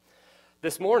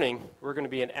This morning, we're going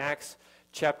to be in Acts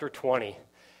chapter 20.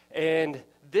 And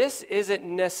this isn't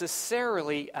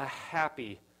necessarily a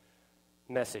happy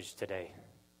message today.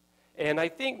 And I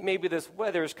think maybe this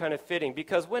weather is kind of fitting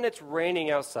because when it's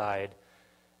raining outside,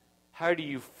 how do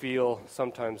you feel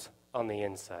sometimes on the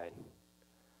inside?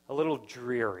 A little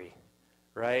dreary,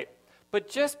 right?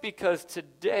 But just because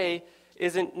today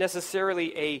isn't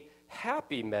necessarily a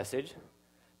happy message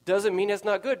doesn't mean it's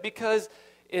not good, because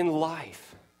in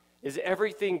life, is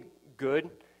everything good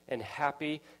and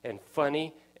happy and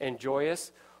funny and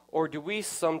joyous? Or do we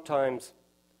sometimes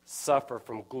suffer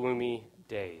from gloomy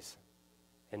days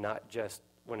and not just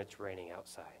when it's raining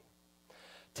outside?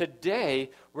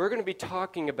 Today, we're going to be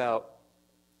talking about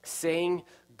saying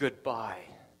goodbye,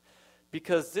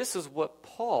 because this is what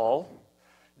Paul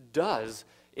does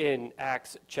in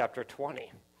Acts chapter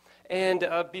 20. And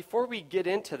before we get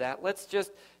into that, let's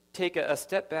just take a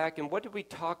step back. And what did we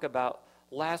talk about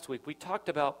last week? We talked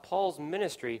about Paul's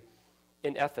ministry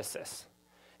in Ephesus.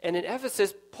 And in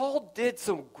Ephesus, Paul did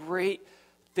some great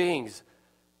things.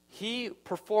 He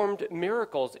performed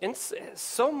miracles in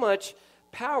so much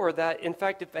power that, in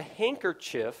fact, if a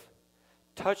handkerchief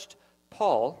touched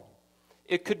Paul,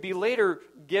 it could be later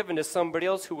given to somebody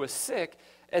else who was sick,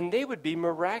 and they would be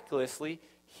miraculously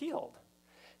healed.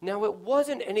 Now, it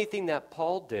wasn't anything that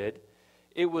Paul did.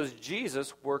 It was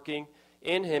Jesus working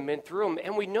in him and through him.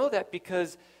 And we know that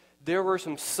because there were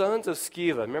some sons of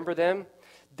Sceva. Remember them?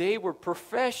 They were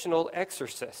professional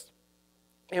exorcists.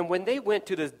 And when they went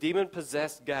to this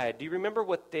demon-possessed guy, do you remember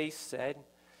what they said?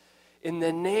 In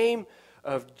the name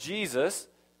of Jesus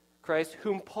Christ,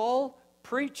 whom Paul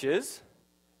preaches,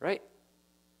 right?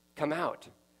 Come out.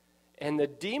 And the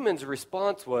demon's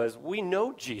response was, we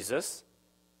know Jesus.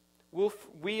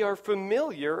 We are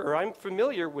familiar, or I'm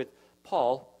familiar with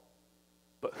Paul,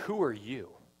 but who are you?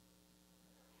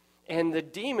 And the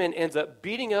demon ends up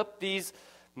beating up these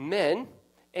men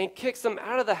and kicks them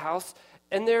out of the house,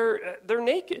 and they're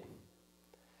naked.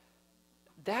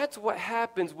 That's what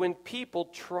happens when people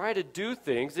try to do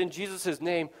things in Jesus'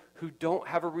 name who don't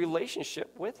have a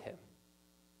relationship with him.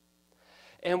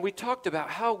 And we talked about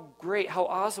how great, how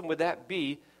awesome would that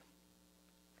be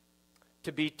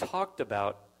to be talked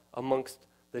about amongst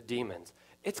the demons.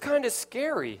 It's kind of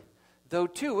scary, though,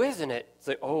 too, isn't it? It's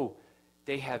like, oh,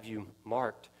 they have you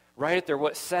marked. Right at their,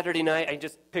 Saturday night, I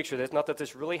just picture this, not that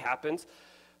this really happens,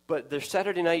 but their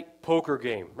Saturday night poker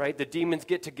game, right? The demons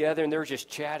get together and they're just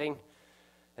chatting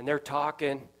and they're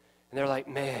talking and they're like,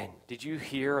 man, did you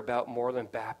hear about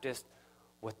Moreland Baptist,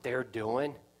 what they're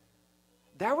doing?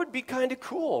 That would be kind of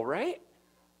cool, right?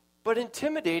 But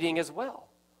intimidating as well.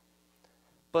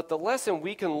 But the lesson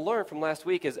we can learn from last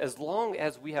week is, as long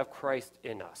as we have Christ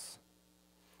in us,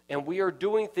 and we are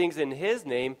doing things in his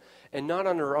name and not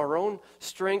under our own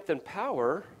strength and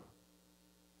power,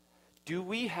 do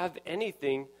we have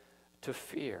anything to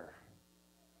fear?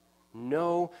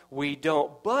 No, we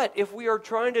don't. But if we are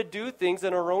trying to do things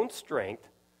in our own strength,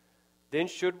 then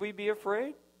should we be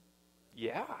afraid?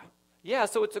 Yeah,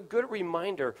 so it's a good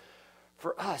reminder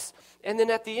for us. And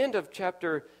then at the end of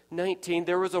chapter 19,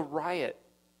 there was a riot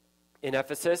in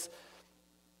Ephesus.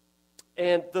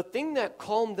 And the thing that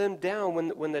calmed them down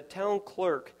when the town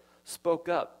clerk spoke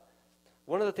up,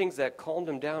 one of the things that calmed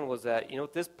him down was that,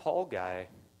 this Paul guy,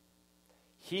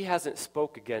 he hasn't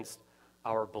spoke against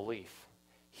our belief.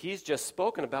 He's just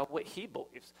spoken about what he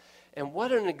believes. And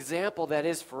what an example that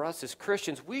is for us as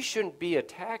Christians. We shouldn't be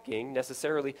attacking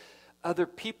necessarily other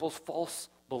people's false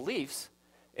beliefs.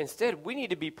 Instead, we need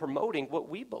to be promoting what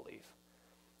we believe.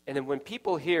 And then when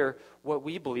people hear what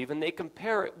we believe and they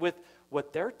compare it with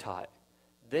what they're taught,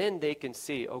 then they can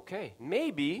see, okay,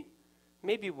 maybe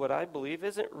what I believe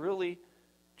isn't really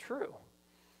true.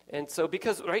 And so,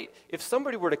 because, right, if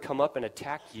somebody were to come up and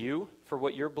attack you for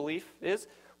what your belief is,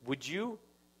 would you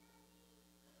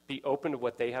be open to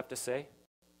what they have to say?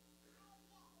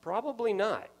 Probably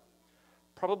not.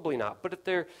 Probably not. But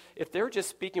if they're just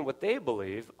speaking what they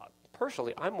believe,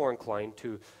 personally, I'm more inclined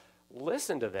to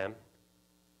listen to them,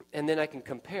 and then I can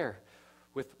compare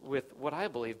with what I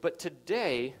believe. But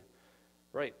today,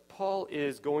 right, Paul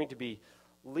is going to be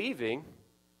leaving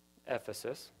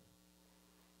Ephesus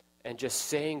and just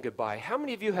saying goodbye. How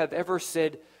many of you have ever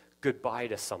said goodbye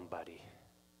to somebody,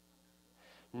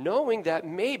 knowing that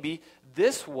maybe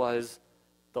this was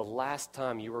the last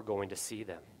time you were going to see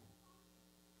them?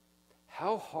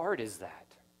 How hard is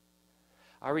that?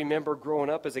 I remember growing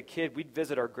up as a kid, we'd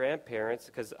visit our grandparents,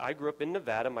 because I grew up in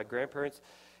Nevada. My grandparents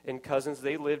and cousins,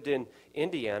 they lived in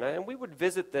Indiana, and we would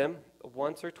visit them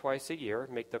once or twice a year,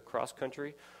 make the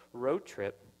cross-country road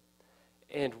trip.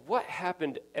 And what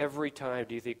happened every time,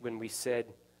 do you think, when we said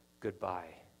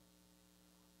goodbye?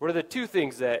 What are the two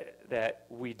things that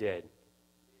we did?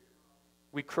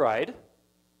 We cried.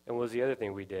 And what was the other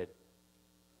thing we did?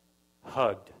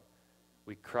 Hugged.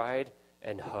 We cried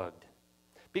and hugged.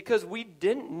 Because we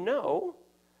didn't know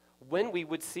when we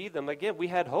would see them again. We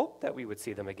had hope that we would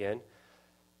see them again.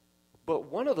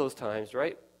 But one of those times,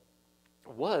 right,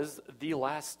 was the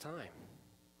last time.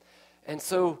 And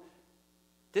so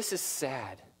this is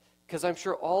sad, because I'm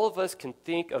sure all of us can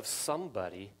think of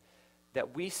somebody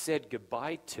that we said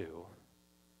goodbye to,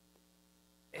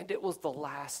 and it was the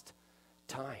last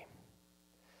time.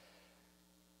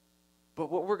 But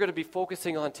what we're going to be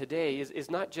focusing on today is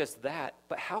not just that,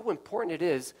 but how important it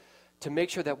is to make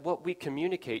sure that what we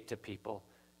communicate to people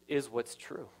is what's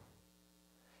true.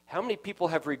 How many people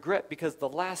have regret because the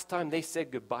last time they said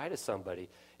goodbye to somebody,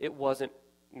 it wasn't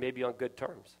maybe on good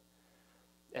terms,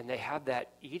 and they have that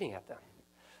eating at them.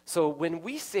 So when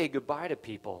we say goodbye to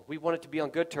people, we want it to be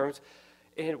on good terms,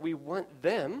 and we want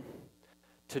them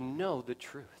to know the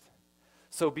truth.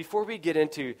 So before we get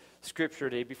into Scripture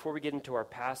today, before we get into our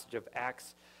passage of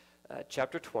Acts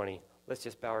chapter 20, let's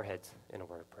just bow our heads in a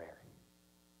word of prayer.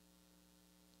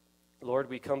 Lord,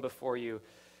 we come before you,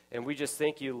 and we just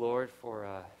thank you, Lord,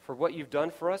 for what you've done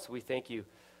for us. We thank you,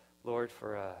 Lord,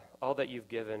 for all that you've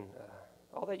given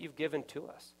to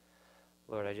us.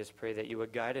 Lord, I just pray that you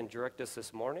would guide and direct us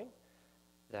this morning,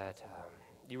 that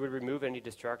you would remove any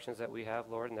distractions that we have,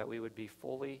 Lord, and that we would be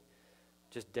fully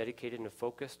just dedicated and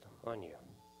focused on you.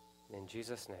 In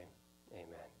Jesus' name,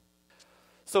 amen.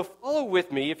 So follow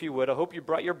with me, if you would. I hope you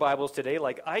brought your Bibles today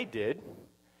like I did,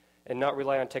 and not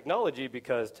rely on technology,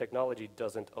 because technology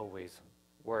doesn't always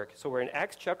work. So we're in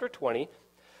Acts chapter 20.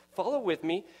 Follow with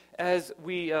me as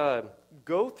we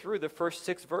go through the first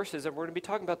 6 verses, and we're going to be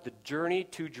talking about the journey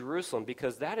to Jerusalem,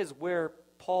 because that is where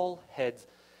Paul heads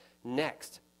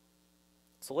next.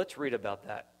 So let's read about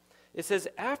that. It says,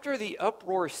 after the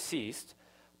uproar ceased,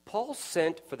 Paul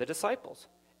sent for the disciples,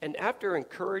 and after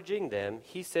encouraging them,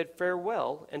 he said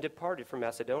farewell and departed for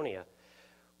Macedonia.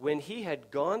 When he had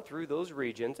gone through those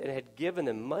regions and had given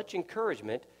them much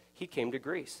encouragement, he came to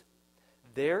Greece.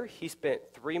 There he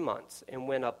spent 3 months, and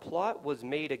when a plot was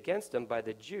made against him by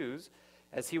the Jews,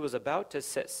 as he was about to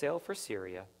set sail for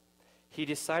Syria, he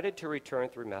decided to return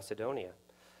through Macedonia.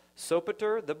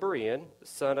 Sopater the Berean,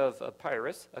 son of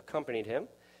Pyrrhus, accompanied him,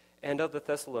 and of the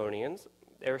Thessalonians,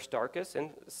 Aristarchus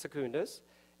and Secundus,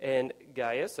 and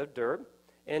Gaius of Derbe,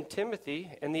 and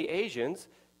Timothy, and the Asians,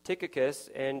 Tychicus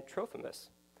and Trophimus.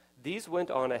 These went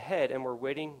on ahead and were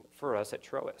waiting for us at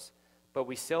Troas. But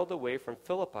we sailed away from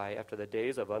Philippi after the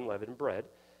days of unleavened bread,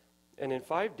 and in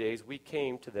 5 days we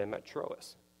came to them at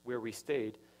Troas, where we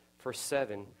stayed for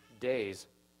 7 days.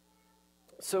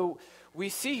 So we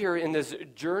see here in this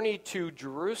journey to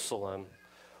Jerusalem,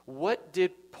 what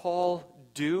did Paul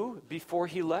do before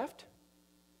he left?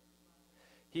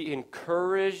 He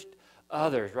encouraged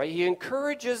others, right? He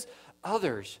encourages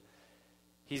others.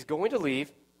 He's going to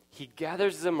leave. He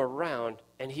gathers them around,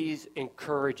 and he's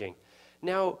encouraging.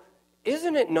 Now,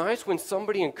 isn't it nice when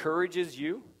somebody encourages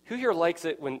you? Who here likes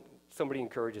it when somebody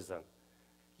encourages them?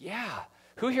 Yeah.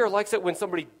 Who here likes it when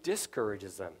somebody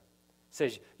discourages them?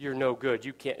 Says, you're no good,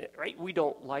 you can't, right? We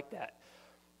don't like that.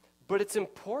 But it's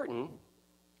important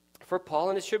for Paul,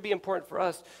 and it should be important for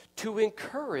us, to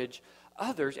encourage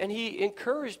others. And he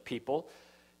encouraged people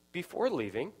before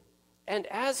leaving. And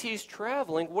as he's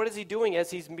traveling, what is he doing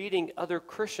as he's meeting other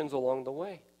Christians along the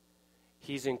way?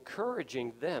 He's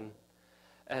encouraging them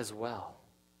as well.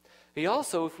 He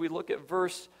also, if we look at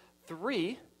verse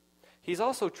 3, he's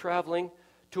also traveling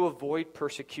to avoid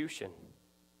persecution,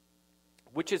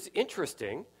 which is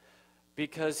interesting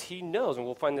because he knows, and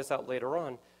we'll find this out later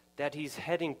on, that he's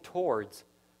heading towards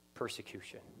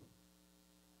persecution.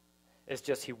 It's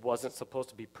just he wasn't supposed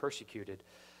to be persecuted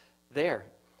there.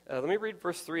 Let me read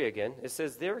verse 3 again. It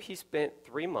says, there he spent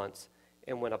 3 months,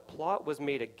 and when a plot was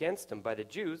made against him by the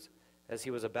Jews, as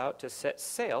he was about to set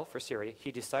sail for Syria,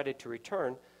 he decided to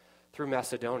return through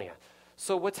Macedonia.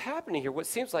 So what's happening here, what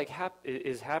seems like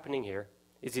is happening here,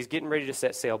 is he's getting ready to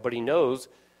set sail, but he knows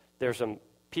there's some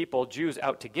people, Jews,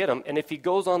 out to get him. And if he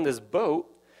goes on this boat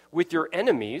with your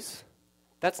enemies,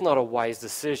 that's not a wise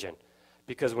decision.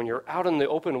 Because when you're out in the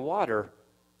open water,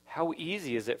 how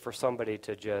easy is it for somebody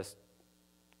to just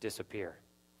disappear?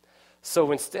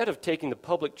 So instead of taking the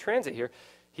public transit here,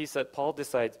 Paul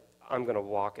decides, I'm going to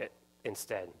walk it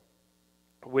instead,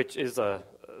 which is a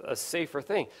safer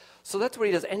thing. So that's what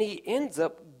he does. And he ends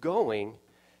up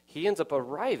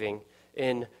arriving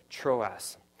in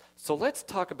Troas. So let's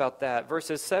talk about that.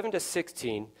 Verses 7 to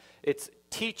 16, it's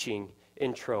teaching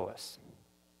in Troas.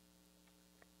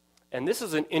 And this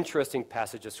is an interesting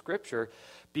passage of Scripture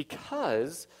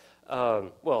because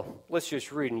Let's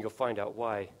just read and you'll find out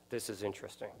why this is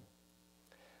interesting.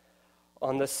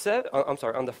 On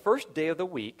the first day of the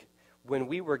week, when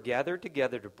we were gathered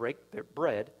together to break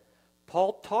bread,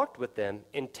 Paul talked with them,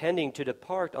 intending to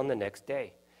depart on the next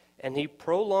day, and he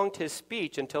prolonged his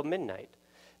speech until midnight.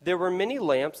 There were many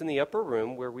lamps in the upper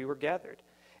room where we were gathered,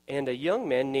 and a young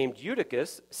man named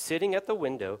Eutychus, sitting at the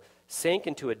window, sank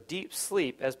into a deep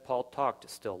sleep as Paul talked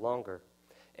still longer.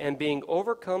 And being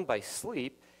overcome by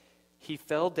sleep, he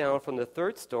fell down from the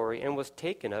third story and was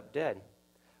taken up dead.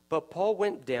 But Paul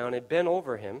went down and bent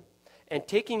over him, and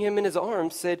taking him in his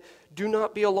arms, said, "Do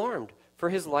not be alarmed, for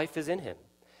his life is in him."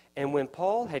 And when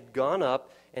Paul had gone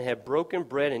up and had broken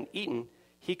bread and eaten,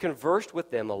 he conversed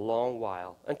with them a long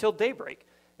while, until daybreak,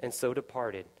 and so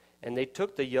departed. And they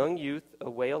took the young youth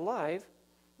away alive,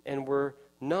 and were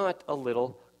not a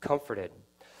little comforted.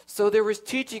 So there was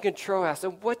teaching in Troas,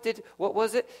 and what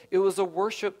was it? It was a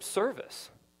worship service.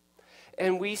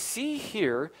 And we see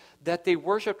here that they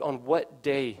worshiped on what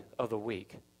day of the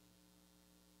week?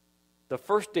 The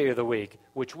first day of the week,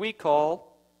 which we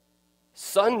call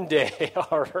Sunday.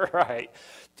 All right.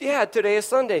 Yeah, today is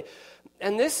Sunday.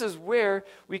 And this is where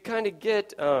we kind of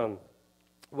get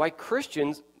why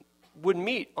Christians would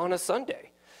meet on a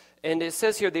Sunday. And it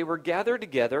says here they were gathered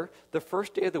together the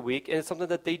first day of the week, and it's something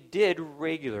that they did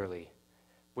regularly,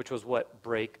 which was what?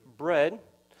 Break bread.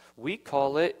 We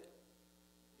call it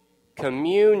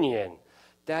communion.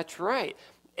 That's right.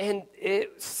 And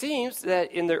it seems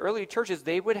that in the early churches,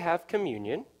 they would have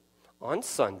communion on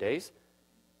Sundays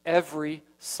every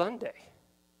Sunday.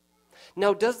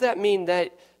 Now, does that mean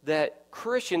that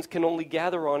Christians can only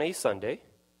gather on a Sunday,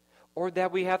 or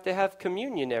that we have to have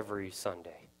communion every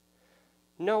Sunday?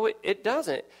 No, it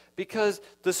doesn't, because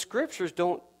the Scriptures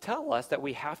don't tell us that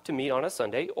we have to meet on a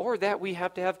Sunday, or that we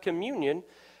have to have communion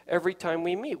every time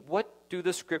we meet. What do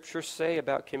the Scriptures say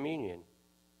about communion?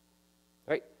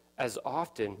 Right? As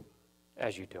often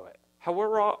as you do it.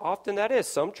 However often that is.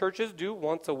 Some churches do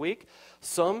once a week.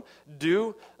 Some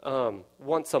do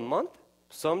once a month.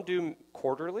 Some do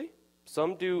quarterly.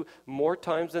 Some do more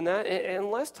times than that and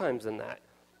less times than that.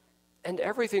 And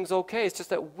everything's okay. It's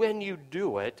just that when you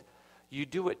do it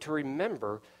to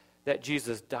remember that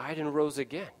Jesus died and rose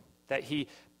again, that he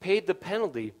paid the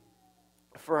penalty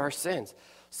for our sins.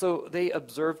 So they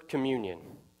observed communion.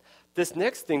 This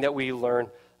next thing that we learn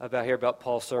about here about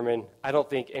Paul's sermon, I don't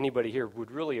think anybody here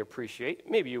would really appreciate.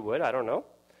 Maybe you would, I don't know.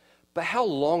 But how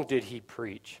long did he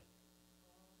preach?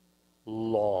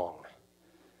 Long.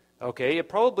 Okay, it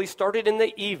probably started in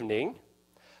the evening,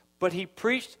 but he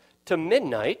preached to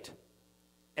midnight,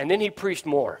 and then he preached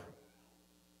more.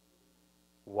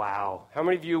 Wow. How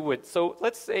many of you would? So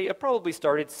let's say it probably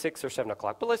started 6 or 7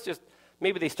 o'clock, but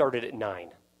maybe they started at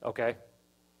 9, okay?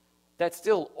 That's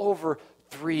still over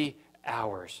 3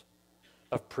 hours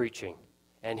of preaching,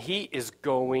 and he is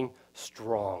going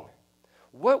strong.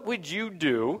 What would you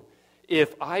do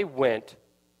if I went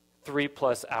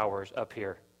 3+ hours up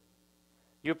here?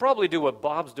 You'd probably do what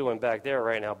Bob's doing back there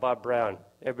right now, Bob Brown.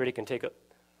 Everybody can take a...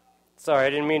 Sorry, I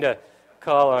didn't mean to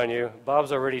call on you.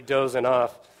 Bob's already dozing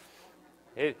off.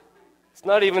 It's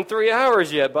not even 3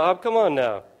 hours yet, Bob. Come on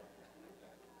now.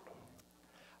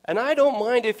 And I don't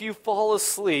mind if you fall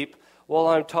asleep while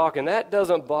I'm talking. That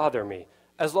doesn't bother me,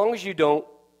 as long as you don't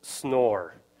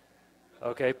snore.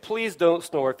 Okay? Please don't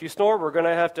snore. If you snore, we're going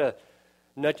to have to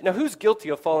nudge. Now, who's guilty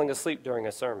of falling asleep during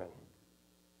a sermon?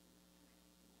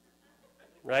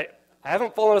 Right? I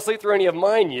haven't fallen asleep through any of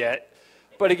mine yet.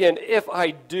 But again, if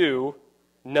I do,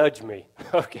 nudge me.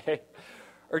 Okay?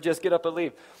 Or just get up and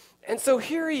leave. And so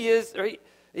here he is, right?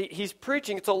 He's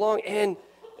preaching. It's a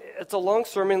long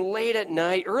sermon, late at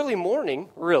night, early morning,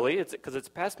 really, because it's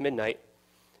past midnight.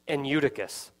 And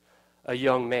Eutychus, a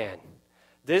young man.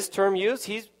 This term used,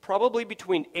 he's probably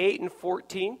between 8 and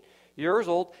 14 years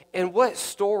old. And what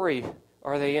story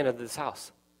are they in this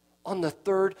house? On the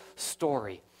 3rd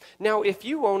story. Now, if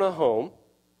you own a home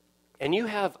and you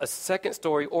have a 2nd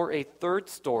story or a 3rd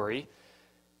story,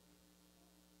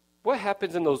 what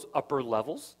happens in those upper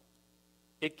levels?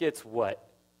 It gets what?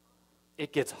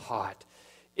 It gets hot.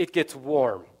 It gets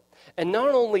warm. And not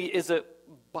only is it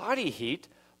body heat,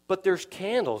 but there's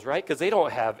candles, right? Because they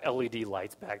don't have LED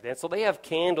lights back then. So they have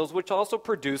candles, which also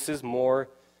produces more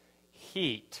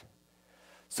heat.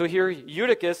 So here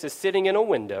Eutychus is sitting in a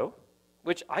window,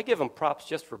 which I give him props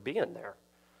just for being there,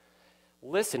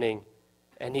 listening,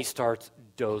 and he starts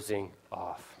dozing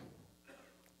off.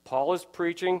 Paul is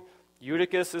preaching,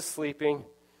 Eutychus is sleeping,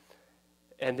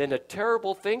 and then a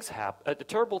terrible thing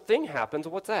happens.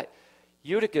 What's that?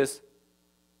 Eutychus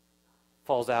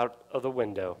falls out of the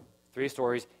window, 3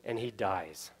 stories, and he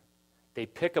dies. They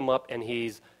pick him up, and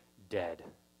he's dead.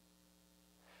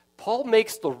 Paul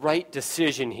makes the right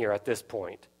decision here at this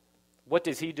point. What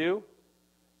does he do?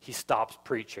 He stops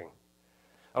preaching.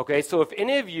 Okay, so if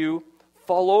any of you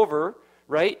fall over,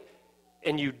 right,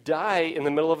 and you die in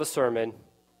the middle of a sermon,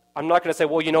 I'm not going to say,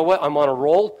 well, you know what, I'm on a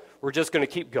roll. We're just going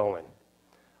to keep going.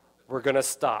 We're going to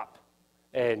stop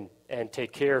and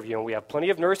take care of you. And we have plenty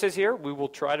of nurses here. We will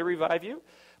try to revive you.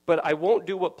 But I won't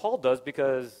do what Paul does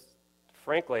because,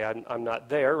 frankly, I'm not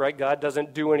there, right? God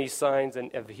doesn't do any signs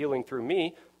of healing through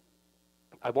me.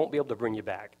 I won't be able to bring you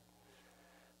back.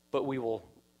 But we will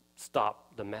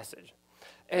stop the message.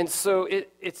 And so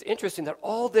it's interesting that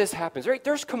all this happens, right?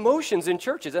 There's commotions in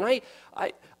churches. And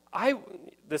I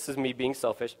this is me being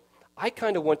selfish. I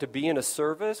kind of want to be in a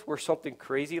service where something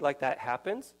crazy like that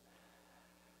happens.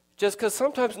 Just because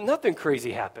sometimes nothing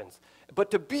crazy happens.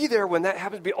 But to be there when that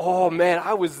happens, oh man,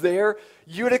 I was there.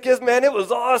 Eutychus, man, it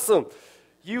was awesome.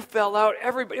 You fell out,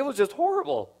 everybody, it was just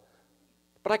horrible.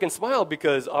 But I can smile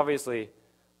because obviously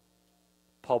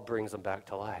Paul brings them back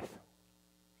to life.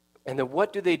 And then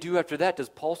what do they do after that? Does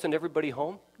Paul send everybody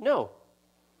home? No.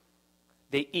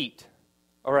 They eat.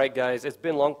 All right, guys, it's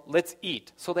been long. Let's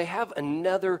eat. So they have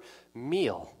another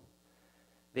meal.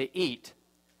 They eat.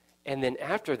 And then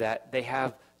after that, they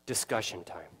have discussion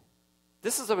time.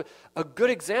 This is a good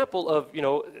example of,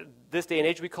 this day and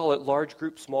age, we call it large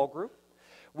group, small group,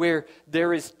 where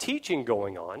there is teaching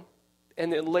going on,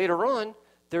 and then later on,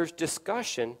 there's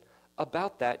discussion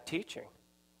about that teaching.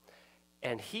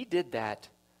 And he did that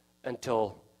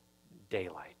until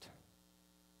daylight.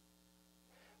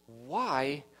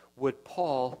 Why would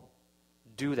Paul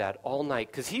do that all night?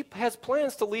 Because he has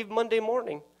plans to leave Monday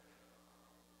morning.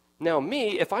 Now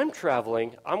me, if I'm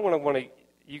traveling, I'm going to want to,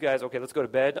 you guys, okay, let's go to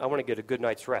bed. I want to get a good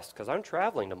night's rest because I'm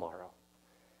traveling tomorrow.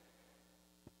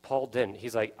 Paul didn't.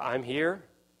 He's like, I'm here.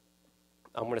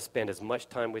 I'm going to spend as much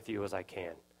time with you as I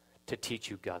can to teach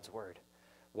you God's word.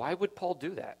 Why would Paul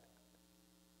do that?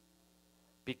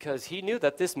 Because he knew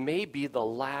that this may be the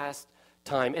last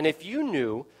time. And if you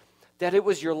knew that it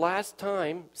was your last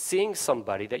time seeing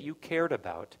somebody that you cared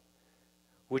about,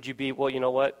 would you be, well, you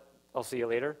know what, I'll see you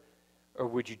later? Or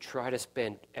would you try to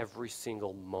spend every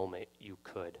single moment you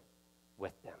could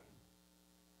with them?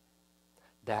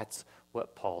 That's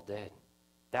what Paul did.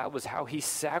 That was how he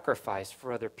sacrificed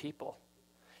for other people.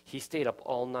 He stayed up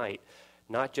all night,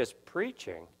 not just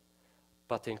preaching,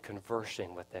 but then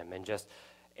conversing with them and just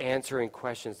answering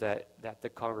questions that the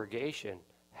congregation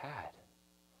had.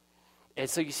 And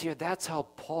so you see, that's how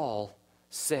Paul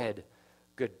said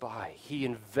goodbye. He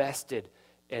invested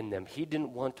in them. He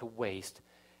didn't want to waste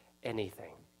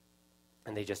anything.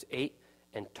 And they just ate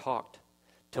and talked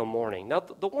till morning. Now,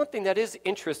 the one thing that is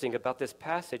interesting about this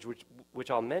passage,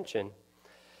 which I'll mention,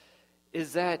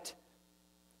 is that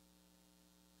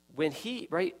when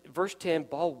verse 10,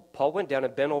 Paul went down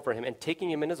and bent over him, and taking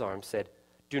him in his arms said,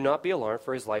 do not be alarmed,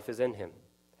 for his life is in him.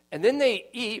 And then they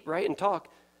eat, and talk.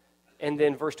 And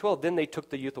then verse 12, then they took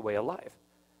the youth away alive.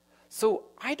 So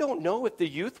I don't know if the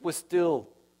youth was still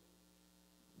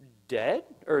dead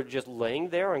or just laying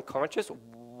there unconscious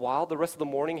while the rest of the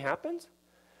morning happens,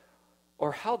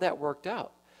 or how that worked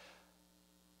out.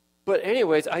 But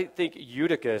anyways, I think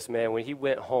Eutychus, man, when he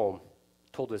went home,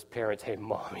 told his parents, hey,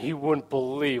 Mom, you wouldn't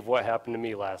believe what happened to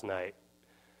me last night.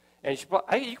 And you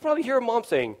could probably hear a mom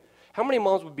saying, how many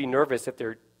moms would be nervous if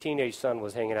their teenage son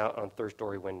was hanging out on a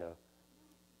third-story window?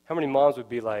 How many moms would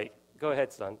be like, go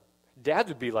ahead, son? Dads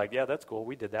would be like, yeah, that's cool.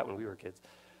 We did that when we were kids.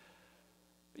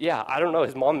 Yeah, I don't know.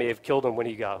 His mom may have killed him when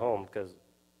he got home because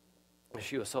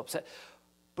she was so upset.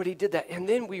 But he did that. And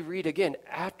then we read again,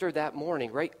 after that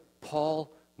morning,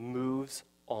 Paul moves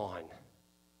on.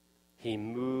 He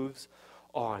moves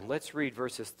on. Let's read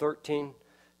verses 13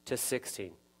 to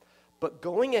 16. But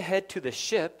going ahead to the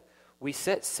ship, we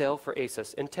set sail for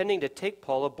Assos, intending to take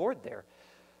Paul aboard there.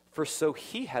 For so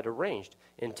he had arranged,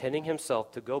 intending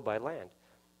himself to go by land.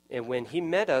 And when he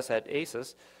met us at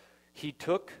Assos, we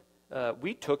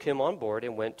took him on board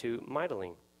and went to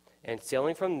Mytilene. And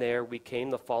sailing from there, we came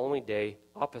the following day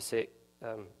opposite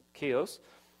Chios.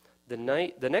 The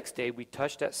next day, we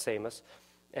touched at Samos,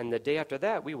 and the day after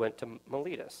that, we went to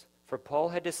Miletus. For Paul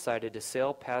had decided to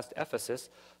sail past Ephesus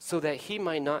so that he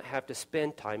might not have to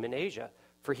spend time in Asia,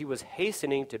 for he was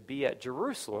hastening to be at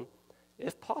Jerusalem,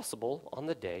 if possible, on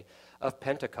the day of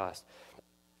Pentecost.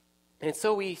 And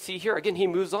so we see here, again, he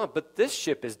moves on, but this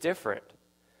ship is different.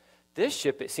 This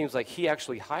ship, it seems like he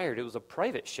actually hired. It was a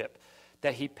private ship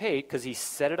that he paid because he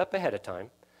set it up ahead of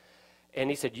time. And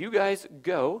he said, you guys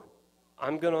go,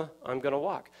 I'm gonna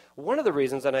walk. One of the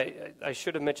reasons, and I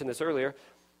should have mentioned this earlier,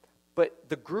 But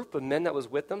the group of men that was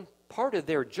with them, part of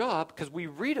their job, because we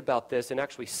read about this in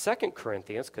actually 2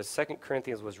 Corinthians, because 2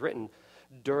 Corinthians was written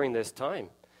during this time,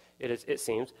 it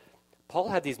seems. Paul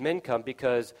had these men come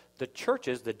because the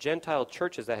churches, the Gentile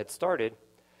churches that had started,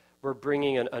 were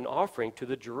bringing an offering to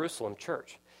the Jerusalem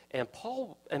church. And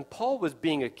Paul was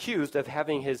being accused of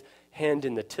having his hand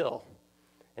in the till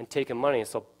and taking money.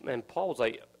 And Paul was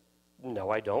like, no,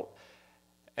 I don't.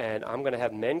 And I'm going to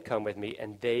have men come with me,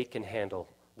 and they can handle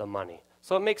the money.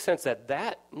 So it makes sense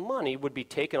that money would be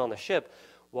taken on the ship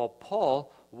while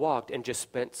Paul walked and just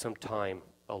spent some time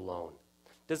alone.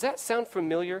 Does that sound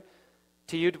familiar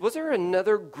to you? Was there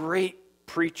another great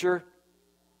preacher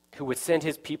who would send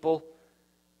his people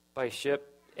by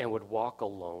ship and would walk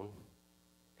alone?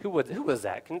 Who was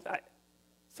that? Can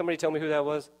somebody tell me who that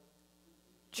was?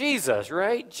 Jesus,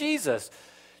 right? Jesus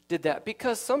did that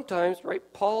because sometimes, right,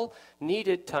 Paul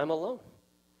needed time alone.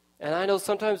 And I know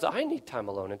sometimes I need time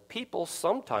alone, and people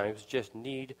sometimes just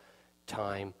need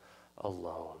time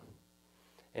alone.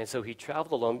 And so he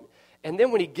traveled alone. And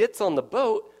then when he gets on the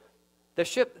boat, the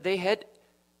ship, they had,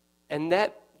 and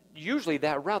usually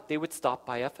that route, they would stop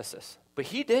by Ephesus. But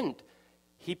he didn't.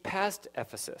 He passed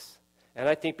Ephesus. And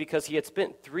I think because he had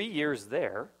spent 3 years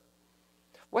there,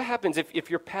 what happens if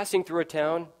you're passing through a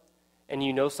town and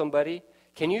you know somebody?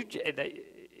 Can you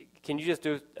just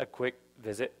do a quick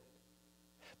visit?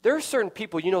 There are certain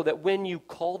people, that when you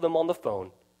call them on the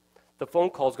phone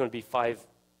call is going to be 5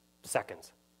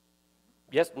 seconds.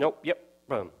 Yes, nope, yep,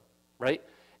 boom, right?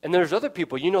 And there's other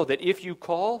people, that if you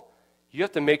call, you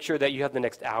have to make sure that you have the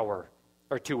next hour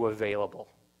or two available.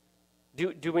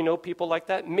 Do we know people like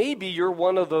that? Maybe you're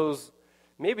one of those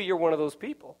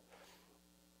people.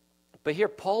 But here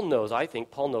I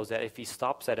think Paul knows that if he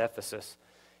stops at Ephesus,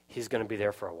 he's going to be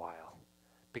there for a while.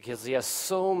 Because he has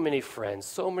so many friends,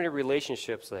 so many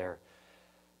relationships there,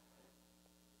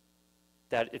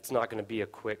 that it's not going to be a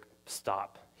quick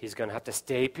stop. He's going to have to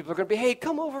stay. People are going to be, hey,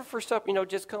 come over for supper,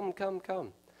 just come.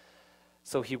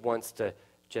 So he wants to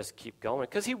just keep going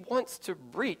because he wants to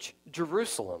reach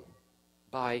Jerusalem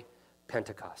by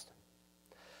Pentecost.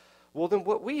 Well, then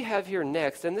what we have here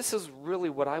next, and this is really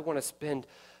what I want to spend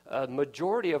a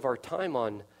majority of our time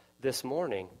on this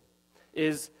morning,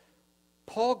 is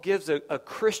Paul gives a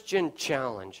Christian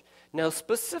challenge. Now,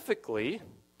 specifically,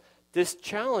 this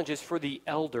challenge is for the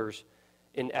elders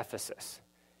in Ephesus.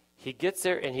 He gets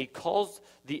there and he calls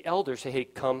the elders, say, hey,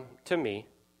 come to me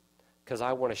because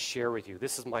I want to share with you.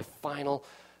 This is my final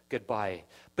goodbye.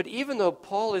 But even though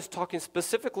Paul is talking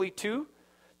specifically to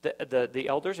the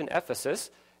elders in Ephesus,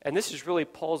 and this is really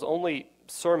Paul's only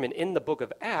sermon in the book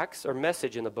of Acts, or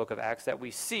message in the book of Acts that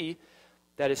we see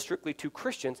that is strictly to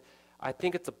Christians, I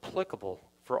think it's applicable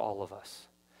for all of us.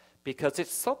 Because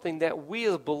it's something that we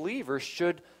as believers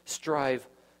should strive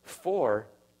for,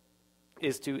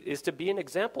 is to be an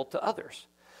example to others.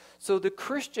 So the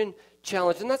Christian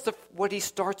challenge, and that's what he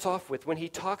starts off with when he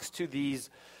talks to these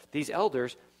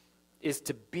elders, is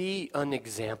to be an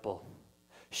example.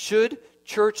 Should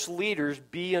church leaders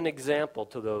be an example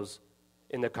to those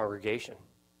in the congregation?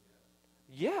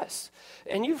 Yes.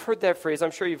 And you've heard that phrase,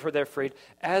 I'm sure you've heard that phrase,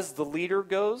 as the leader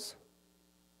goes,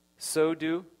 so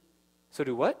do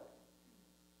what?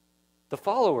 The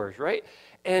followers, right?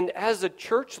 And as a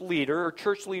church leader or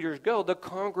church leaders go, the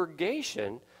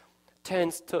congregation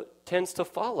tends to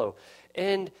follow.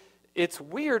 And it's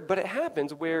weird, but it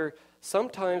happens where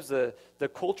sometimes the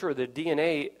culture or the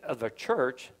DNA of a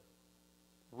church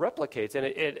replicates, and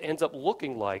it ends up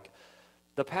looking like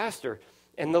the pastor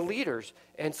and the leaders.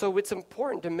 And so it's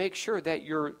important to make sure that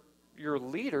your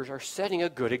leaders are setting a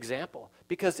good example.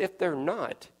 Because if they're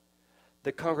not,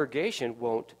 the congregation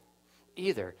won't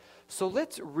either. So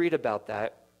let's read about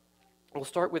that. We'll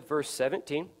start with verse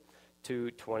 17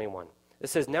 to 21. It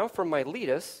says, now from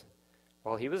Miletus,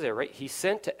 while he was there, right, he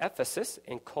sent to Ephesus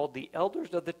and called the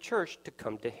elders of the church to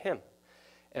come to him.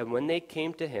 And when they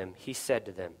came to him, he said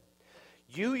to them,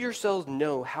 you yourselves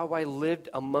know how I lived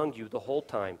among you the whole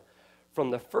time, from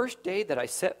the first day that I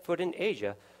set foot in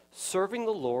Asia, serving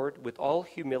the Lord with all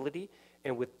humility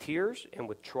and with tears and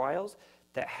with trials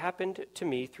that happened to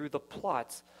me through the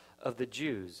plots of the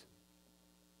Jews.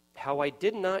 How I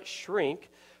did not shrink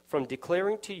from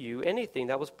declaring to you anything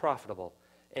that was profitable,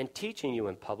 and teaching you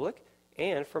in public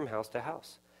and from house to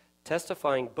house,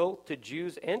 testifying both to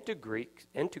Jews and to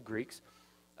Greeks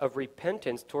of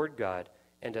repentance toward God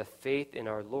and of faith in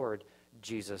our Lord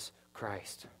Jesus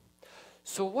Christ.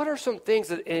 So what are some things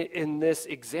that in this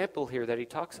example here that he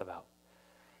talks about?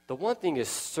 The one thing is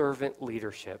servant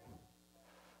leadership.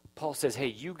 Paul says, hey,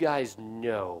 you guys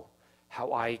know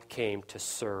how I came to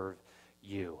serve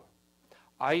you.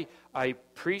 I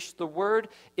preach the word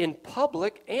in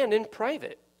public and in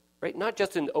private, right? Not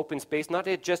just in open space, not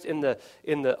just in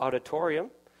the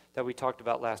auditorium that we talked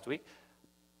about last week,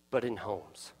 but in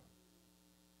homes.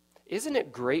 Isn't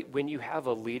it great when you have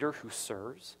a leader who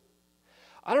serves?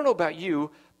 I don't know about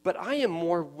you, but I am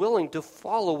more willing to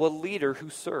follow a leader who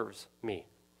serves me.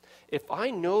 If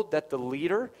I know that the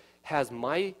leader has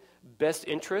my best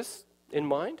interests in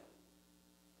mind,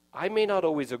 I may not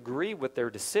always agree with their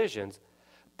decisions,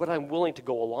 but I'm willing to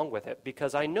go along with it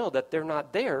because I know that they're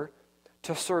not there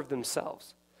to serve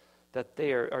themselves, that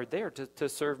they are there to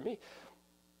serve me.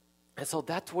 And so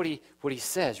that's what he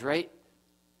says, right?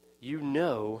 You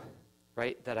know,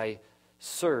 right, that I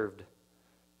served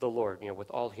the Lord, with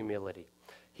all humility.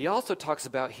 He also talks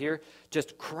about here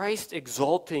just Christ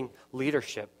exalting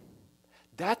leadership.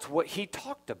 That's what he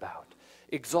talked about,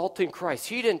 exalting Christ.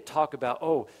 He didn't talk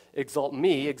about, exalt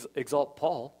me, exalt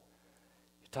Paul.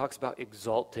 He talks about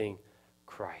exalting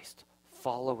Christ,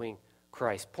 following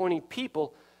Christ, pointing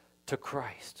people to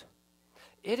Christ.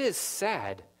 It is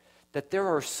sad that there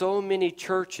are so many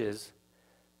churches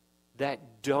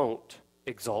that don't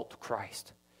exalt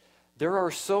Christ. There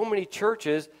are so many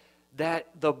churches that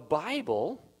the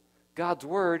Bible, God's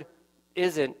Word,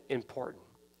 isn't important.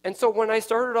 And so when I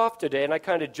started off today, and I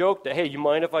kind of joked that, hey, you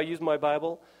mind if I use my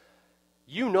Bible?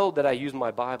 You know that I use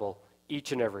my Bible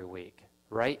each and every week,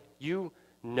 right? You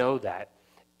know that.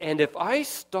 And if I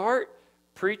start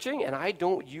preaching and I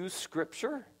don't use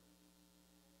Scripture,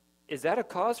 is that a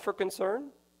cause for concern?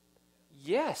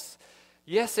 Yes.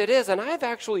 Yes, it is. And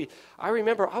I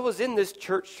remember I was in this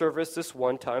church service this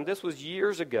one time. This was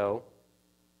years ago.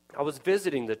 I was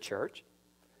visiting the church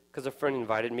because a friend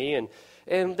invited me,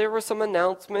 and there were some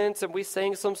announcements, and we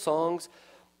sang some songs,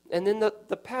 and then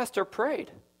the pastor prayed.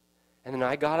 And then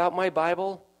I got out my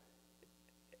Bible,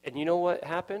 and you know what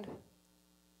happened?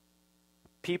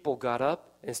 People got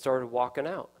up and started walking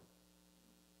out.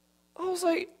 I was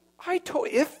like,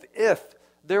 if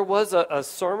there was a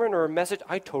sermon or a message,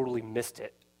 I totally missed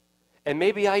it. And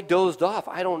maybe I dozed off,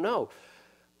 I don't know.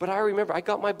 But I remember I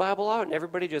got my Bible out, and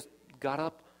everybody just got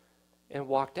up and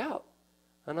walked out.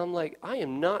 And I'm like, I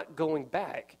am not going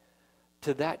back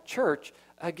to that church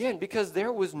again because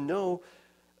there was no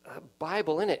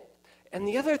Bible in it. And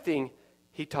the other thing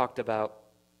he talked about,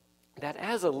 that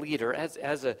as a leader, as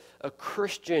a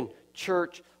Christian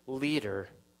church leader,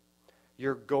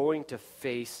 you're going to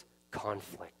face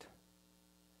conflict.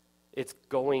 It's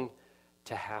going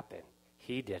to happen.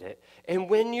 He did it. And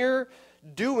when you're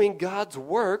doing God's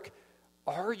work,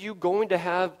 are you going to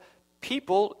have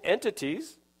people,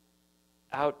 entities,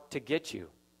 out to get you?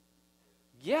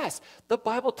 Yes, the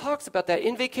Bible talks about that.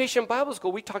 In Vacation Bible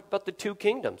School, we talked about the two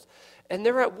kingdoms, and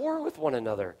they're at war with one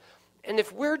another. And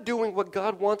if we're doing what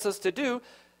God wants us to do,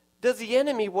 does the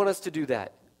enemy want us to do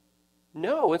that?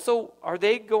 No. And so are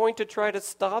they going to try to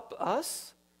stop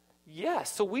us?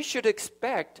 Yes. So we should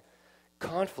expect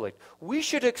conflict. We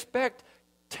should expect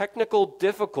technical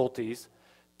difficulties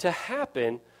to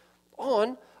happen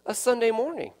on a Sunday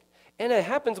morning. And it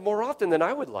happens more often than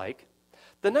I would like.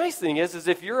 The nice thing is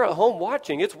if you're at home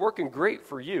watching, it's working great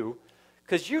for you,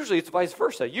 because usually it's vice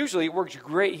versa. Usually it works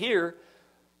great here,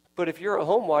 but if you're at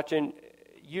home watching,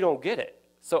 you don't get it.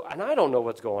 So, and I don't know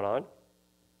what's going on.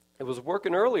 It was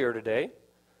working earlier today,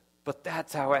 but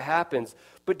that's how it happens.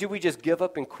 But do we just give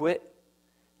up and quit?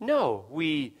 No,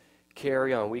 we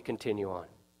carry on. We continue on.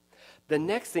 The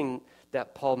next thing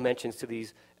that Paul mentions to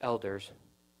these elders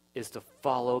is to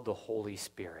follow the Holy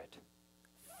Spirit.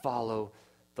 Follow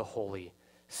the Holy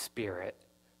Spirit.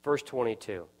 Verse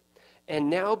 22. And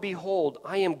now behold,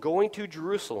 I am going to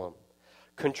Jerusalem,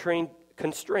 constrained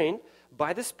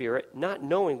by the Spirit, not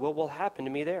knowing what will happen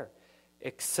to me there,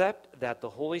 except that the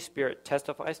Holy Spirit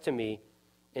testifies to me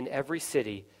in every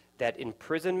city that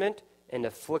imprisonment and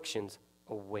afflictions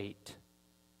await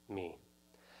me.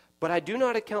 But I do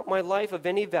not account my life of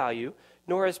any value,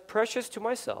 nor as precious to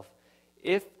myself,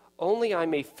 if only I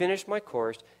may finish my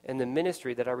course and the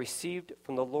ministry that I received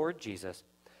from the Lord Jesus,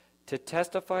 to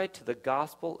testify to the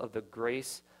gospel of the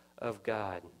grace of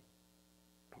God.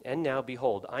 And now,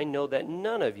 behold, I know that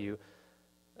none of you,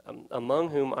 among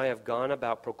whom I have gone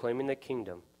about proclaiming the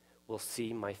kingdom, will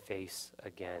see my face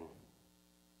again.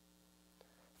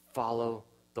 Follow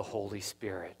the Holy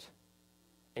Spirit.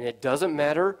 And it doesn't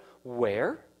matter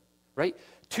where, right?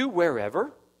 To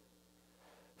wherever,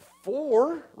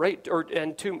 for, right?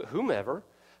 And to whomever,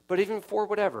 but even for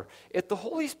whatever. If the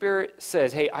Holy Spirit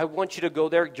says, hey, I want you to go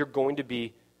there, you're going to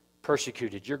be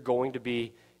persecuted. You're going to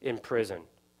be in prison.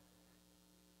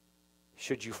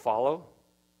 Should you follow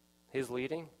his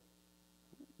leading?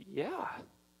 Yeah.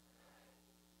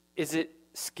 Is it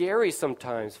scary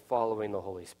sometimes following the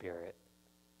Holy Spirit.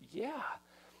 Yeah.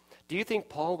 Do you think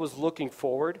Paul was looking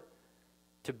forward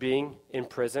to being in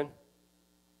prison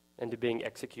and to being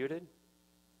executed?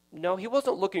 No, he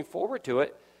wasn't looking forward to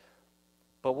it.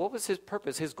 But what was his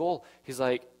purpose, his goal? He's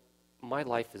like, my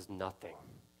life is nothing.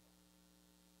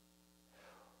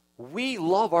 We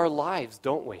love our lives,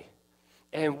 don't we?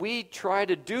 And we try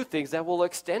to do things that will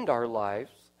extend our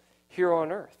lives here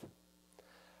on earth.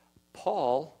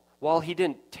 Paul, while he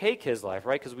didn't take his life,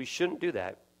 right, because we shouldn't do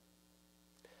that,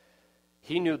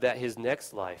 he knew that his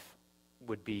next life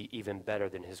would be even better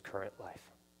than his current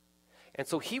life. And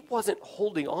so he wasn't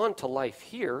holding on to life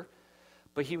here,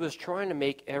 but he was trying to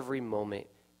make every moment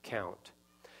count.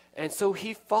 And so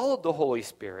he followed the Holy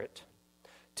Spirit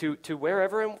to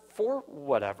wherever and for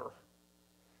whatever.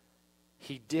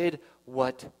 He did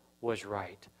what was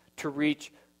right to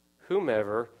reach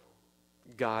whomever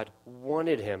God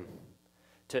wanted him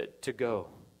to go.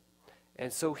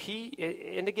 And so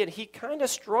he kind of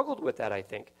struggled with that, I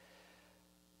think.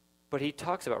 But he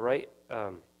talks about, right,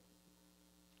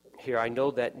 here, I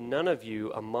know that none of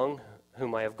you among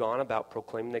whom I have gone about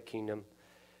proclaiming the kingdom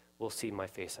will see my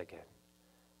face again.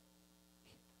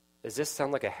 Does this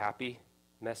sound like a happy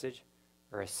message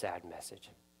or a sad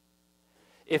message?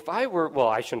 If I were, well,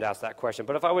 I shouldn't ask that question,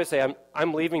 but if I were to say,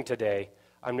 I'm leaving today,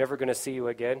 I'm never going to see you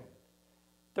again,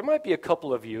 there might be a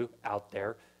couple of you out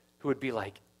there who would be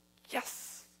like,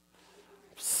 yes,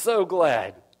 I'm so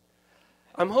glad.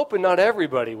 I'm hoping not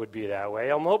everybody would be that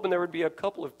way. I'm hoping there would be a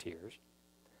couple of tears.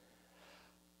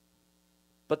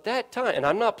 But that time, and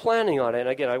I'm not planning on it, and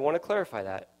again, I want to clarify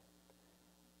that,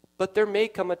 but there may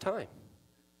come a time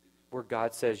where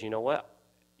God says, you know what,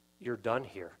 you're done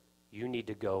here. You need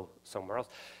to go somewhere else.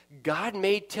 God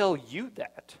may tell you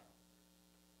that.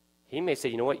 He may say,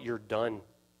 you know what, you're done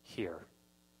here.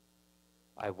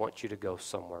 I want you to go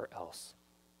somewhere else.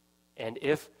 And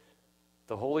if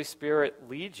the Holy Spirit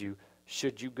leads you,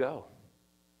 should you go?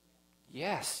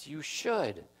 Yes, you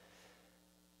should.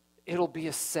 It'll be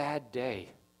a sad day.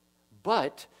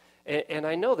 But, and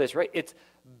I know this, right? It's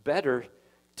better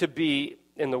to be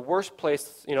in the worst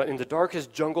place, in the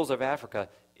darkest jungles of Africa,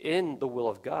 in the will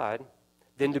of God,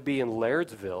 than to be in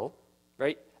Lairdsville,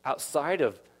 right? Outside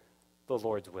of the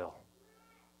Lord's will.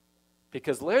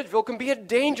 Because Lairdsville can be a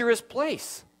dangerous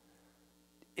place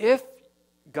if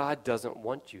God doesn't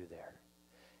want you there.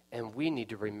 And we need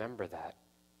to remember that.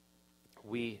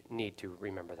 We need to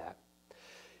remember that.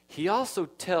 He also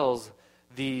tells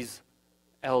these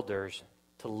elders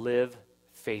to live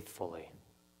faithfully.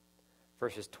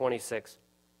 Verses 26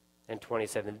 and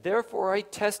 27. Therefore I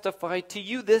testify to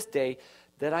you this day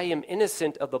that I am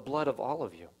innocent of the blood of all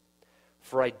of you.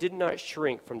 For I did not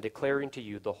shrink from declaring to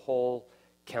you the whole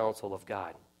counsel of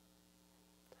God.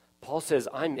 Paul says,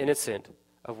 I'm innocent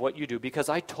of what you do because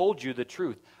I told you the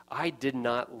truth. I did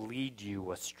not lead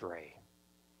you astray.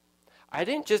 I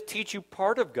didn't just teach you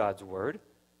part of God's word.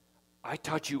 I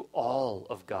taught you all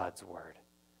of God's word.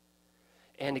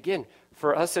 And again,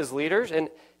 for us as leaders, and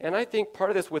I think part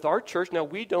of this with our church, now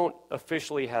we don't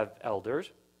officially have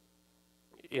elders.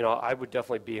 I would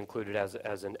definitely be included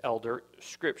as an elder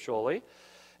scripturally.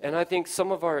 And I think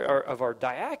some of our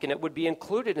diaconate would be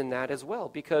included in that as well,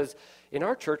 because in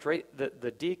our church, right,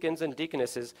 the deacons and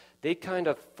deaconesses, they kind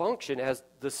of function as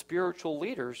the spiritual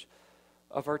leaders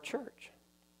of our church.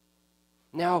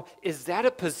 Now, is that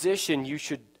a position you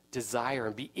should desire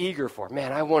and be eager for?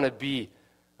 Man, I want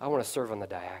to serve on the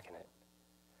diaconate.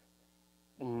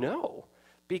 No,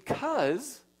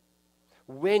 because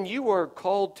when you are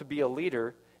called to be a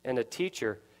leader and a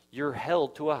teacher, you're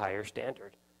held to a higher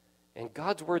standard. And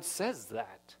God's word says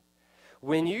that.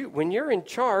 When you're in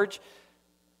charge,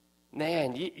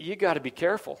 man, you got to be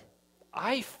careful.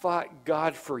 I fought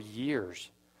God for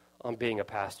years on being a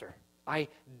pastor. I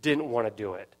didn't want to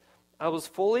do it. I was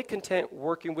fully content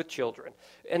working with children.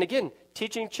 And again,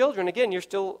 teaching children, again, you're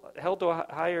still held to a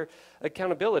higher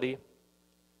accountability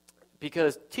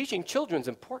because teaching children is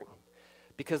important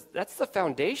because that's the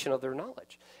foundation of their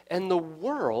knowledge. And the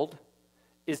world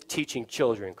is teaching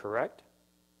children, correct?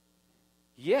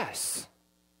 Yes.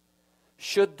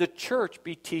 Should the church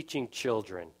be teaching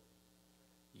children?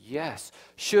 Yes.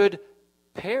 Should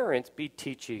parents be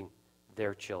teaching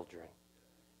their children?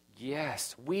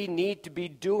 Yes, we need to be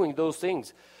doing those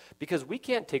things because we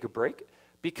can't take a break.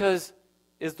 Because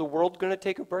is the world going to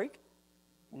take a break?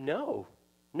 No.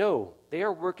 They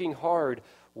are working hard.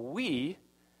 We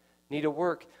need to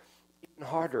work even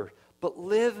harder, but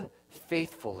live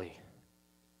faithfully.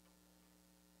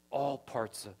 All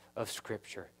parts of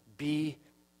Scripture. Be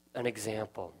an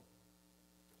example.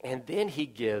 And then he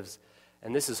gives,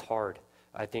 and this is hard,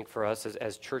 I think, for us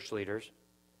as church leaders,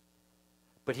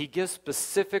 But he gives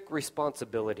specific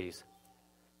responsibilities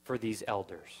for these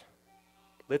elders.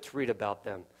 Let's read about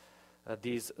them,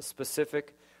 these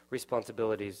specific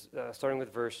responsibilities, starting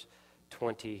with verse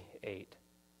 28.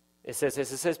 It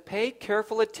says, pay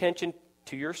careful attention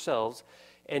to yourselves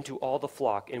and to all the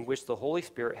flock in which the Holy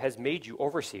Spirit has made you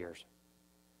overseers.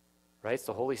 Right? It's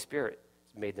the Holy Spirit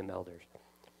has made them elders.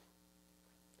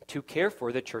 To care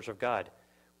for the church of God,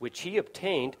 which he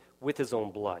obtained with his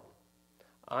own blood.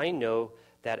 I know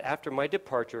that after my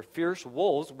departure, fierce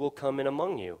wolves will come in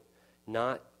among you,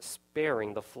 not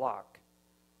sparing the flock.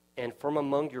 And from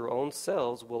among your own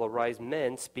selves will arise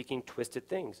men speaking twisted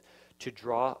things, to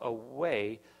draw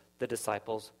away the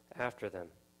disciples after them.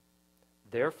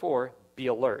 Therefore, be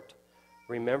alert,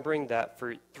 remembering that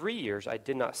for 3 years I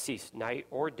did not cease night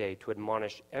or day to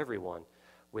admonish everyone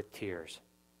with tears.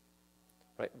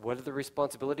 Right? What are the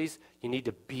responsibilities? You need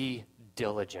to be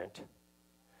diligent.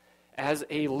 As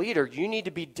a leader, you need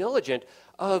to be diligent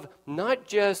of not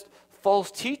just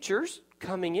false teachers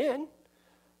coming in,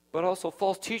 but also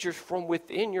false teachers from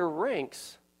within your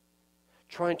ranks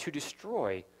trying to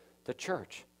destroy the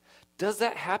church. Does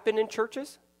that happen in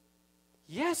churches?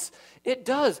 Yes, it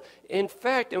does. In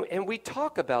fact, and we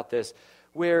talk about this,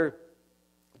 where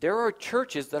there are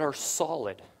churches that are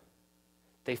solid.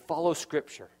 They follow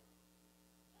Scripture.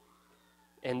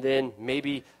 And then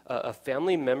maybe a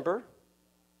family member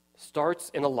starts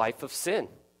in a life of sin.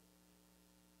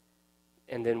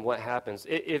 And then what happens?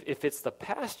 If it's the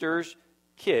pastor's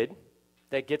kid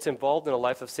that gets involved in a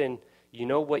life of sin, you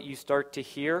know what you start to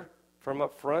hear from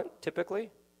up front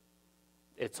typically?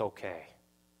 It's okay.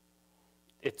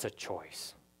 It's a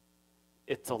choice.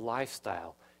 It's a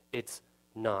lifestyle. It's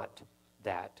not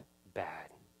that bad.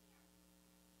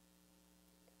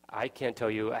 I can't tell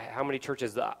you how many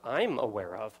churches that I'm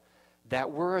aware of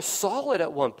that were solid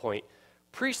at one point,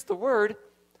 preached the word,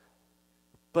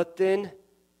 but then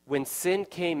when sin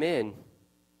came in,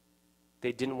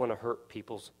 they didn't want to hurt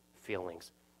people's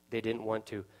feelings. They didn't want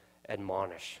to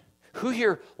admonish. Who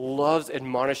here loves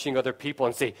admonishing other people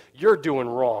and say, you're doing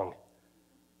wrong?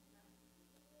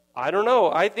 I don't know.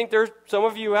 I think there's some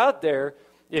of you out there,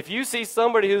 if you see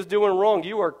somebody who's doing wrong,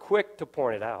 you are quick to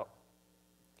point it out.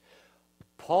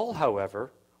 Paul,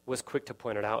 however, was quick to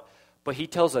point it out, but he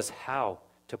tells us how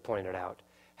to point it out.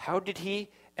 How did he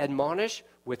admonish?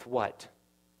 With what?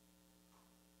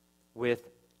 With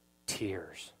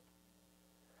tears.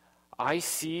 I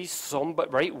see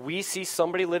somebody, right? We see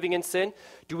somebody living in sin.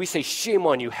 Do we say, shame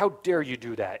on you, how dare you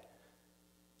do that?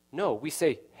 No, we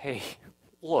say, hey,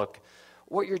 look,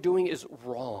 what you're doing is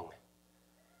wrong.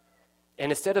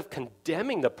 And instead of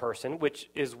condemning the person, which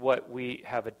is what we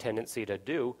have a tendency to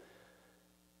do,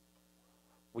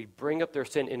 we bring up their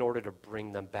sin in order to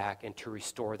bring them back and to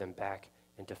restore them back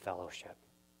into fellowship.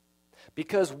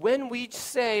 Because when we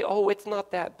say, oh, it's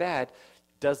not that bad,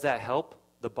 does that help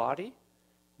the body?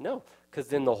 No, because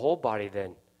then the whole body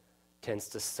then tends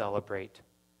to celebrate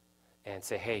and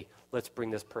say, hey, let's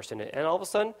bring this person in. And all of a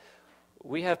sudden,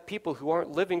 we have people who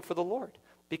aren't living for the Lord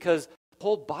because the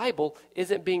whole Bible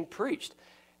isn't being preached.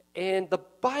 And the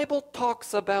Bible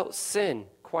talks about sin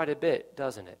quite a bit,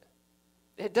 doesn't it?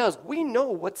 It does. We know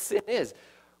what sin is.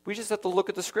 We just have to look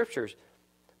at the Scriptures.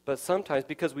 But sometimes,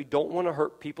 because we don't want to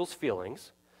hurt people's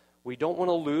feelings, we don't want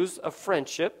to lose a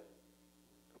friendship,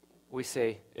 we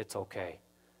say, it's okay.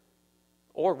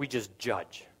 Or we just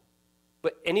judge.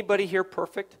 But anybody here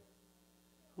perfect?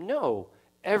 No.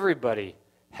 Everybody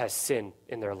has sin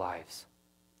in their lives.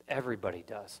 Everybody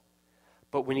does.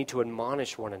 But we need to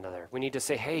admonish one another. We need to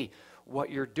say, hey,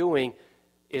 what you're doing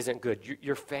isn't good.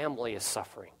 Your family is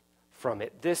suffering from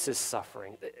it. This is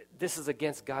suffering. This is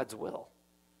against God's will.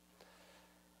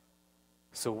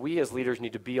 So we as leaders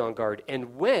need to be on guard.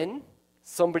 And when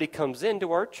somebody comes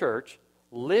into our church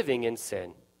living in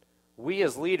sin, we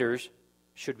as leaders,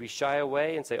 should we shy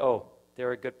away and say, oh,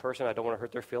 they're a good person, I don't want to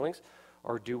hurt their feelings?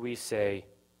 Or do we say,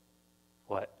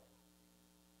 what?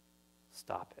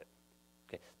 Stop it.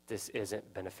 Okay, this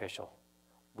isn't beneficial.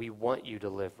 We want you to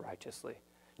live righteously,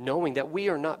 knowing that we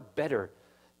are not better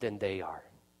than they are.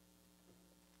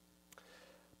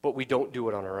 But we don't do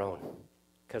it on our own,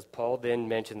 because Paul then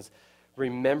mentions,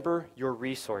 remember your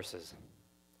resources.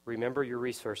 Remember your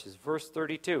resources. Verse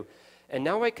 32, and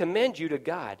now I commend you to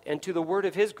God and to the word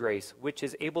of his grace, which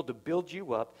is able to build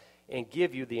you up and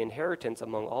give you the inheritance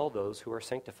among all those who are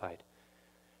sanctified.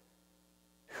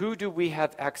 Who do we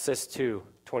have access to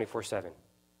 24/7?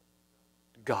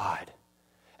 God.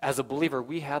 As a believer,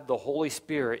 we have the Holy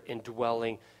Spirit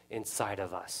indwelling inside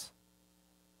of us.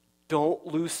 Don't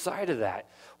lose sight of that.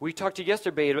 We talked to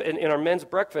yesterday in our men's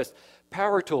breakfast,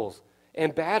 power tools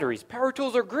and batteries. Power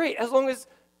tools are great as long as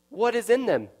what is in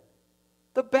them?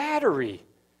 The battery.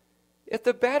 If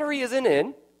the battery isn't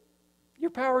in,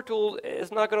 your power tool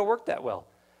is not going to work that well.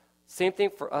 Same thing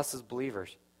for us as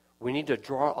believers. We need to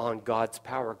draw on God's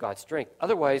power, God's strength.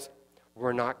 Otherwise,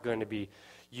 we're not going to be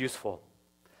useful.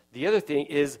 The other thing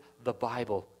is the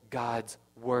Bible, God's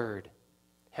Word.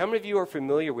 How many of you are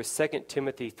familiar with 2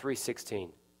 Timothy 3:16?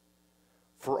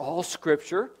 For all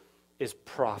Scripture is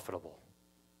profitable.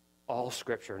 All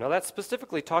Scripture. Now that's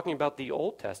specifically talking about the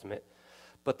Old Testament,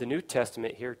 but the New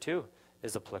Testament here too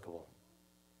is applicable.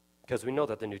 Because we know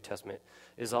that the New Testament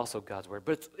is also God's Word.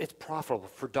 But it's profitable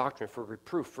for doctrine, for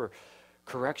reproof, for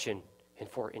correction, and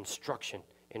for instruction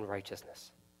in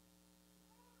righteousness.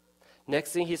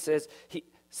 Next thing he says, he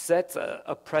sets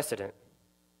a precedent.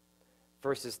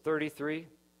 Verses 33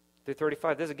 through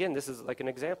 35. This is like an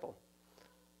example.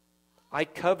 I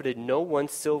coveted no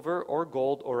one's silver or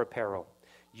gold or apparel.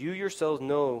 You yourselves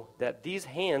know that these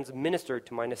hands ministered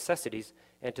to my necessities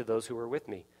and to those who were with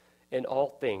me. In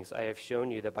all things I have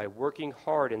shown you that by working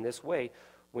hard in this way,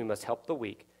 we must help the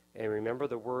weak. And remember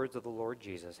the words of the Lord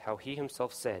Jesus, how he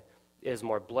himself said, it is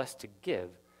more blessed to give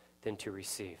than to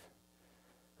receive.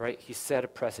 Right? He set a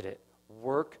precedent.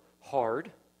 Work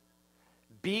hard.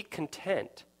 Be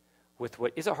content with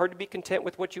what... Is it hard to be content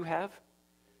with what you have?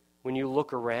 When you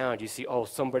look around, you see, oh,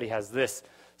 somebody has this,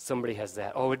 somebody has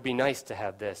that. Oh, it'd be nice to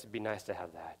have this. It'd be nice to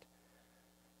have that.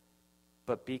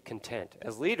 But be content.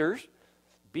 As leaders,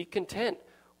 be content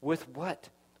with what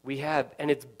we have.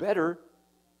 And it's better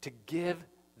to give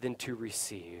than to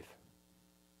receive.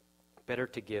 Better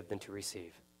to give than to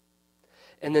receive.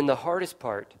 And then the hardest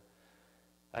part,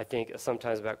 I think,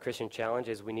 sometimes about Christian challenge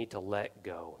is we need to let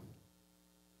go.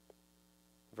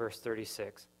 Verse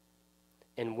 36.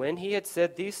 And when he had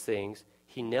said these things,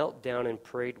 he knelt down and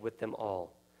prayed with them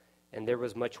all. And there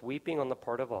was much weeping on the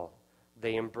part of all.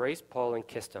 They embraced Paul and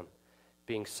kissed him,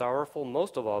 being sorrowful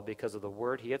most of all because of the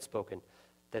word he had spoken,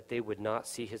 that they would not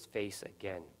see his face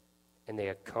again. And they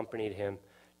accompanied him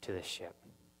to the ship.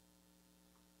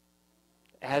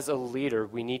 As a leader,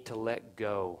 we need to let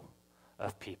go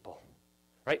of people.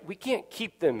 Right? We can't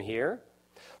keep them here.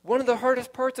 One of the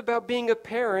hardest parts about being a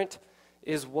parent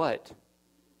is what?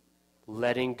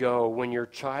 Letting go. When your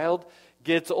child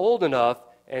gets old enough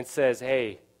and says,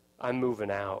 hey, I'm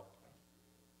moving out.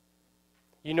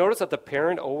 You notice that the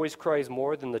parent always cries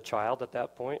more than the child at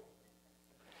that point?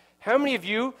 How many of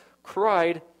you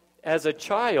cried as a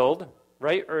child,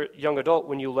 right, or young adult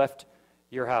when you left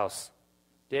your house?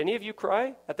 Did any of you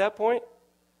cry at that point?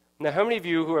 Now, how many of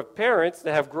you who have parents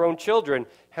that have grown children,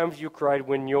 how many of you cried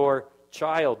when your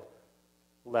child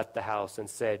left the house and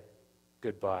said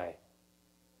goodbye?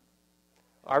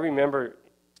 I remember,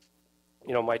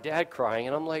 my dad crying,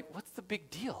 and I'm like, what's the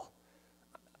big deal?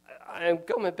 I'm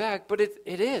coming back, but it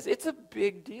is. It's a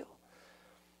big deal.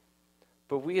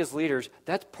 But we as leaders,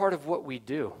 that's part of what we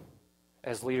do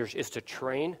as leaders, is to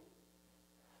train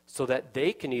so that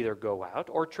they can either go out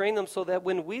or train them so that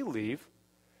when we leave,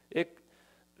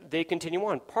 they continue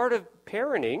on. Part of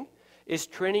parenting is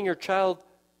training your child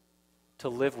to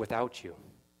live without you.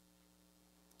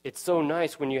 It's so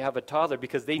nice when you have a toddler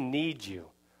because they need you.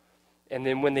 And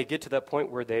then when they get to that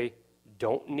point where they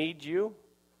don't need you,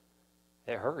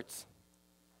 it hurts.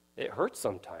 It hurts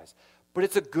sometimes. But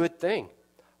it's a good thing.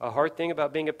 A hard thing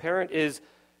about being a parent is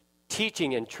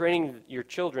teaching and training your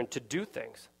children to do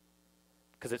things,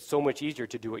 because it's so much easier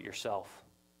to do it yourself.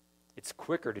 It's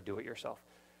quicker to do it yourself.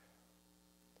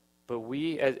 But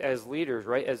we, as leaders,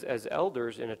 right, as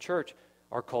elders in a church,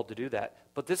 are called to do that.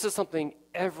 But this is something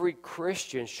every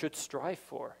Christian should strive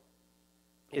for,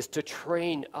 is to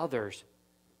train others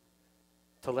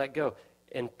to let go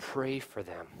and pray for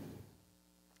them.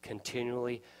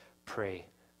 Continually pray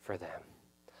for them.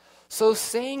 So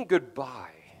saying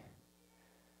goodbye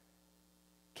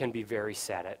can be very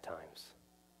sad at times.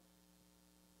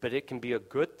 But it can be a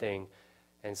good thing,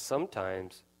 and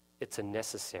sometimes it's a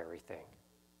necessary thing.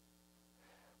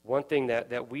 One thing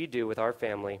that we do with our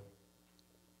family,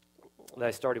 that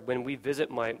I started when we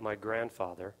visit my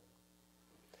grandfather,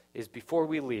 is before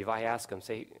we leave, I ask him,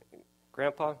 say,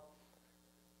 Grandpa,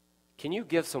 can you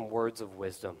give some words of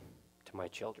wisdom to my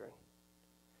children?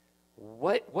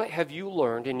 What have you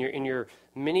learned in your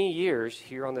many years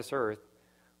here on this earth?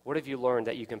 What have you learned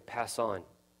that you can pass on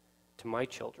to my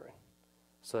children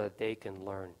so that they can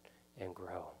learn and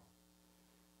grow?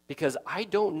 Because I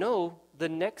don't know the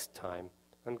next time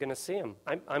I'm going to see him.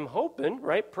 I'm hoping,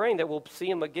 right, praying that we'll see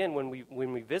him again when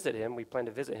we visit him. We plan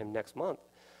to visit him next month.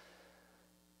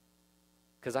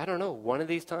 Because I don't know, one of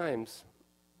these times,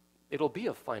 it'll be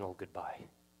a final goodbye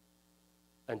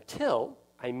until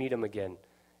I meet him again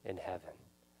in heaven.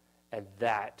 And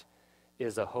that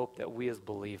is a hope that we as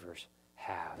believers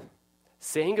have.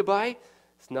 Saying goodbye,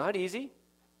 it's not easy.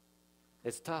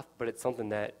 It's tough, but it's something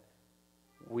that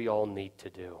we all need to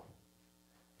do.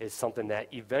 It's something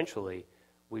that eventually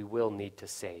we will need to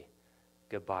say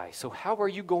goodbye. So how are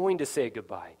you going to say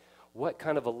goodbye? What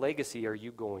kind of a legacy are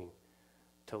you going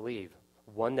to leave?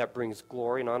 One that brings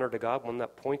glory and honor to God, one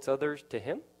that points others to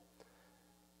Him,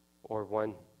 or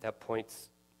one that points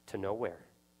to nowhere,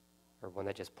 or one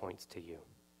that just points to you?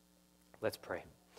 Let's pray.